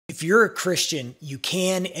If you're a Christian, you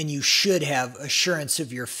can and you should have assurance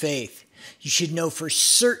of your faith. You should know for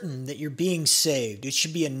certain that you're being saved. It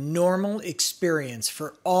should be a normal experience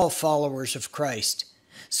for all followers of Christ.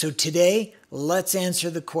 So today, let's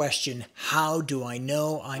answer the question, how do I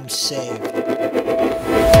know I'm saved?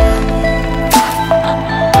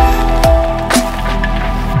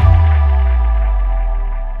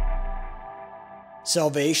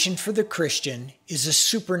 Salvation for the Christian is a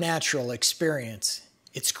supernatural experience.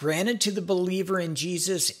 It's granted to the believer in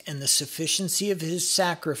Jesus and the sufficiency of his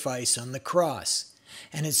sacrifice on the cross,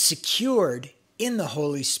 and it's secured in the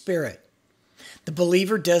Holy Spirit. The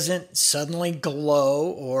believer doesn't suddenly glow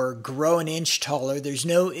or grow an inch taller. There's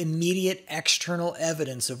no immediate external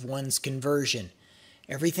evidence of one's conversion.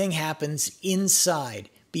 Everything happens inside,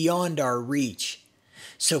 beyond our reach.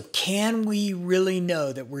 So can we really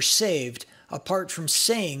know that we're saved apart from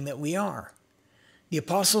saying that we are? The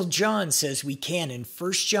Apostle John says we can. In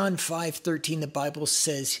 1 John 5:13, the Bible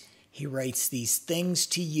says he writes these things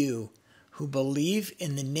to you who believe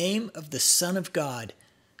in the name of the Son of God,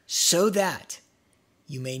 so that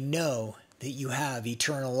you may know that you have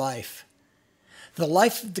eternal life. The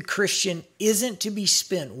life of the Christian isn't to be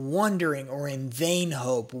spent wondering or in vain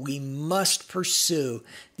hope. We must pursue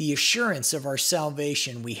the assurance of our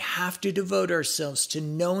salvation. We have to devote ourselves to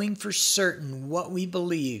knowing for certain what we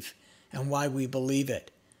believe and why we believe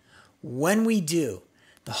it. When we do,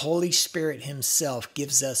 the Holy Spirit himself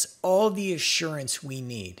gives us all the assurance we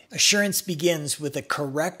need. Assurance begins with a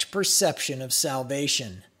correct perception of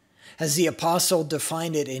salvation. As the apostle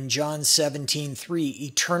defined it in John 17:3,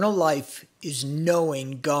 eternal life is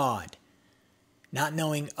knowing God. Not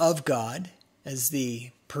knowing of God, as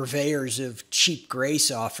the purveyors of cheap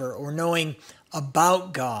grace offer, or knowing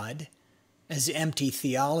about God, as empty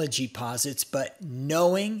theology posits, but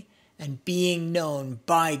knowing and being known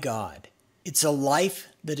by God. It's a life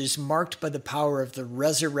that is marked by the power of the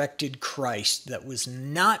resurrected Christ that was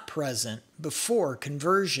not present before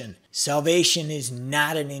conversion. Salvation is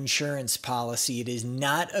not an insurance policy. It is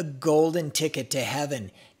not a golden ticket to heaven.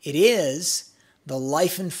 It is the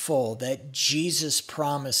life in full that Jesus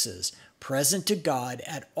promises, present to God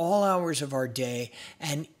at all hours of our day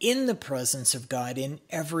and in the presence of God in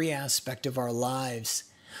every aspect of our lives.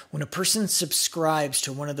 When a person subscribes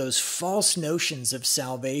to one of those false notions of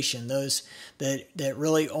salvation, those that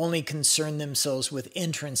really only concern themselves with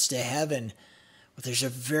entrance to heaven, well, there's a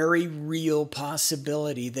very real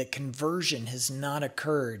possibility that conversion has not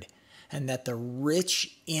occurred and that the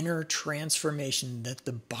rich inner transformation that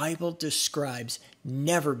the Bible describes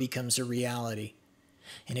never becomes a reality.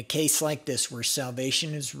 In a case like this, where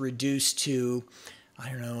salvation is reduced to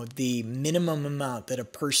the minimum amount that a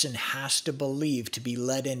person has to believe to be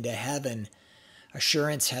led into heaven,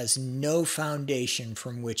 assurance has no foundation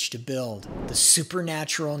from which to build. The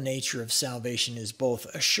supernatural nature of salvation is both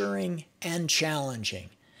assuring and challenging.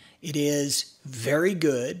 It is very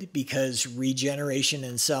good because regeneration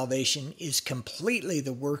and salvation is completely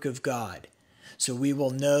the work of God. So we will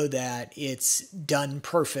know that it's done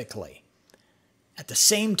perfectly. At the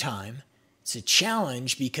same time, it's a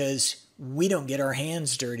challenge because we don't get our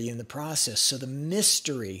hands dirty in the process, so the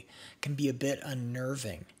mystery can be a bit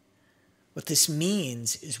unnerving. What this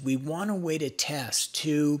means is we want a way to test,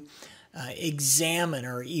 to examine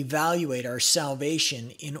or evaluate our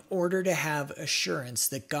salvation in order to have assurance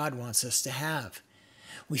that God wants us to have.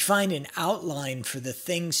 We find an outline for the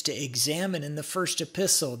things to examine in the first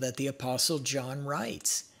epistle that the Apostle John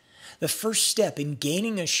writes. The first step in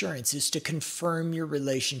gaining assurance is to confirm your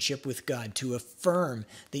relationship with God, to affirm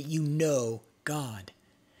that you know God.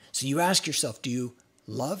 So you ask yourself, do you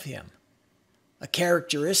love him? A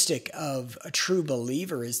characteristic of a true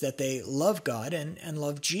believer is that they love God and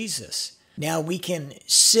love Jesus. Now we can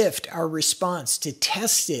sift our response to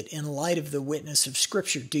test it in light of the witness of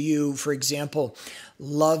Scripture. Do you, for example,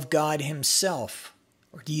 love God himself?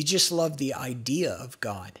 Or do you just love the idea of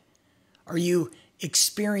God? Are you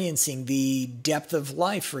experiencing the depth of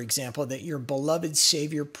life, for example, that your beloved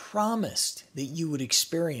Savior promised that you would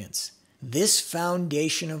experience? This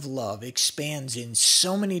foundation of love expands in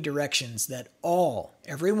so many directions that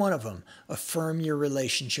every one of them, affirm your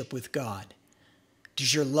relationship with God.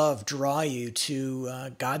 Does your love draw you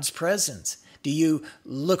to God's presence? Do you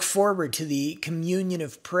look forward to the communion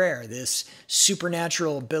of prayer, this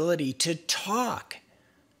supernatural ability to talk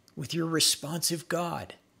with your responsive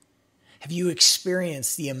God? Have you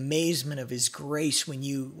experienced the amazement of his grace when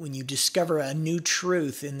you discover a new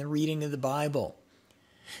truth in the reading of the Bible?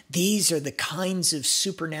 These are the kinds of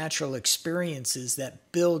supernatural experiences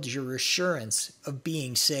that build your assurance of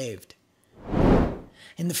being saved.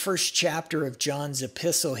 In the first chapter of John's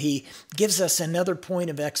epistle, he gives us another point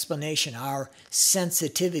of explanation, our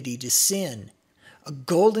sensitivity to sin. A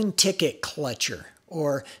golden ticket clutcher,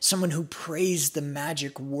 or someone who prays the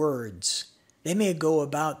magic words, they may go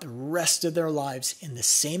about the rest of their lives in the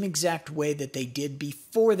same exact way that they did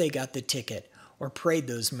before they got the ticket or prayed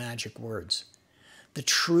those magic words. The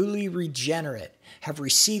truly regenerate have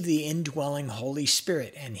received the indwelling Holy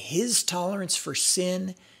Spirit, and his tolerance for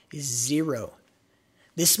sin is zero.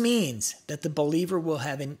 This means that the believer will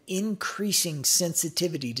have an increasing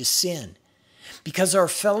sensitivity to sin. Because our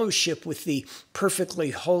fellowship with the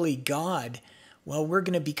perfectly holy God, well, we're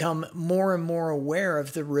going to become more and more aware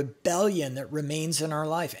of the rebellion that remains in our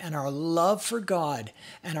life, and our love for God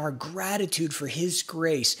and our gratitude for his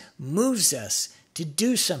grace moves us to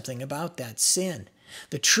do something about that sin.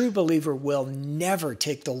 The true believer will never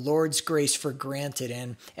take the Lord's grace for granted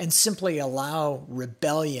and simply allow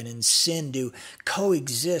rebellion and sin to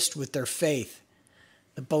coexist with their faith.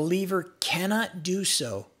 The believer cannot do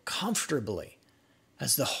so comfortably,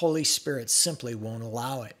 as the Holy Spirit simply won't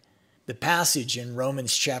allow it. The passage in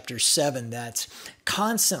Romans chapter 7 that's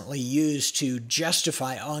constantly used to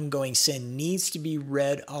justify ongoing sin needs to be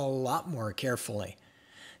read a lot more carefully.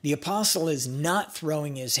 The apostle is not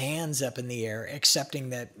throwing his hands up in the air, accepting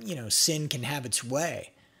that, sin can have its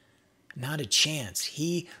way. Not a chance.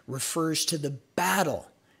 He refers to the battle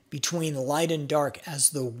between light and dark as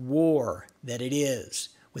the war that it is,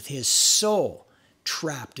 with his soul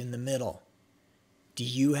trapped in the middle. Do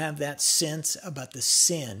you have that sense about the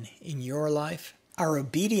sin in your life? Our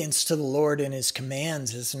obedience to the Lord and his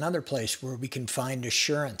commands is another place where we can find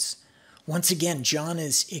assurance. Once again, John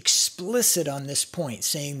is explicit on this point,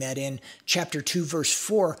 saying that in chapter 2, verse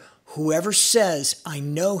 4, whoever says, I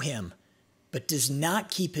know him, but does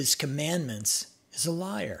not keep his commandments is a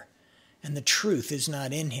liar, and the truth is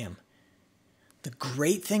not in him. The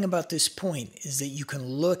great thing about this point is that you can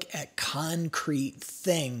look at concrete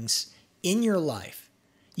things in your life.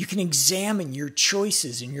 You can examine your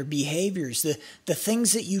choices and your behaviors, the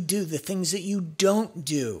things that you do, the things that you don't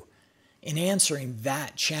do, in answering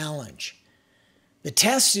that challenge. The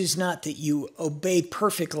test is not that you obey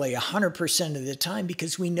perfectly 100% of the time,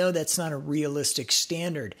 because we know that's not a realistic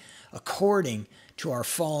standard according to our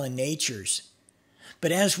fallen natures.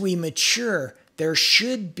 But as we mature, there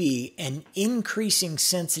should be an increasing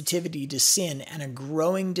sensitivity to sin and a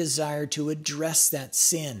growing desire to address that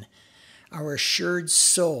sin. Our assured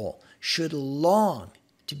soul should long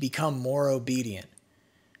to become more obedient.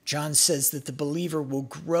 John says that the believer will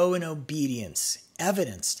grow in obedience,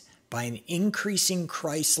 evidenced by an increasing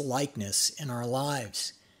Christ-likeness in our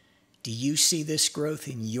lives. Do you see this growth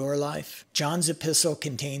in your life? John's epistle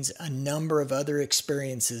contains a number of other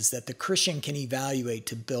experiences that the Christian can evaluate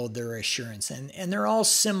to build their assurance. And they're all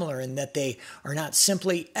similar in that they are not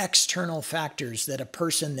simply external factors that a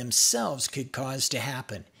person themselves could cause to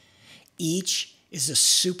happen. Each is a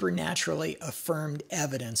supernaturally affirmed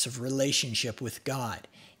evidence of relationship with God.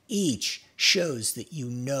 Each shows that you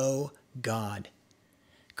know God.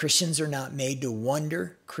 Christians are not made to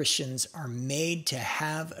wonder. Christians are made to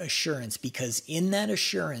have assurance, because in that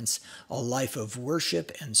assurance, a life of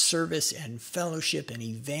worship and service and fellowship and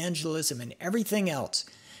evangelism and everything else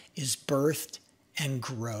is birthed and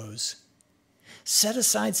grows. Set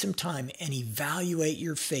aside some time and evaluate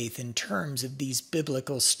your faith in terms of these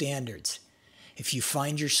biblical standards. If you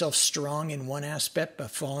find yourself strong in one aspect but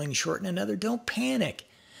falling short in another, don't panic.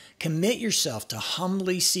 Commit yourself to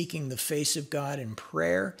humbly seeking the face of God in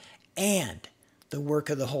prayer and the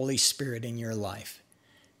work of the Holy Spirit in your life.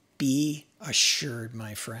 Be assured,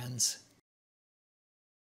 my friends.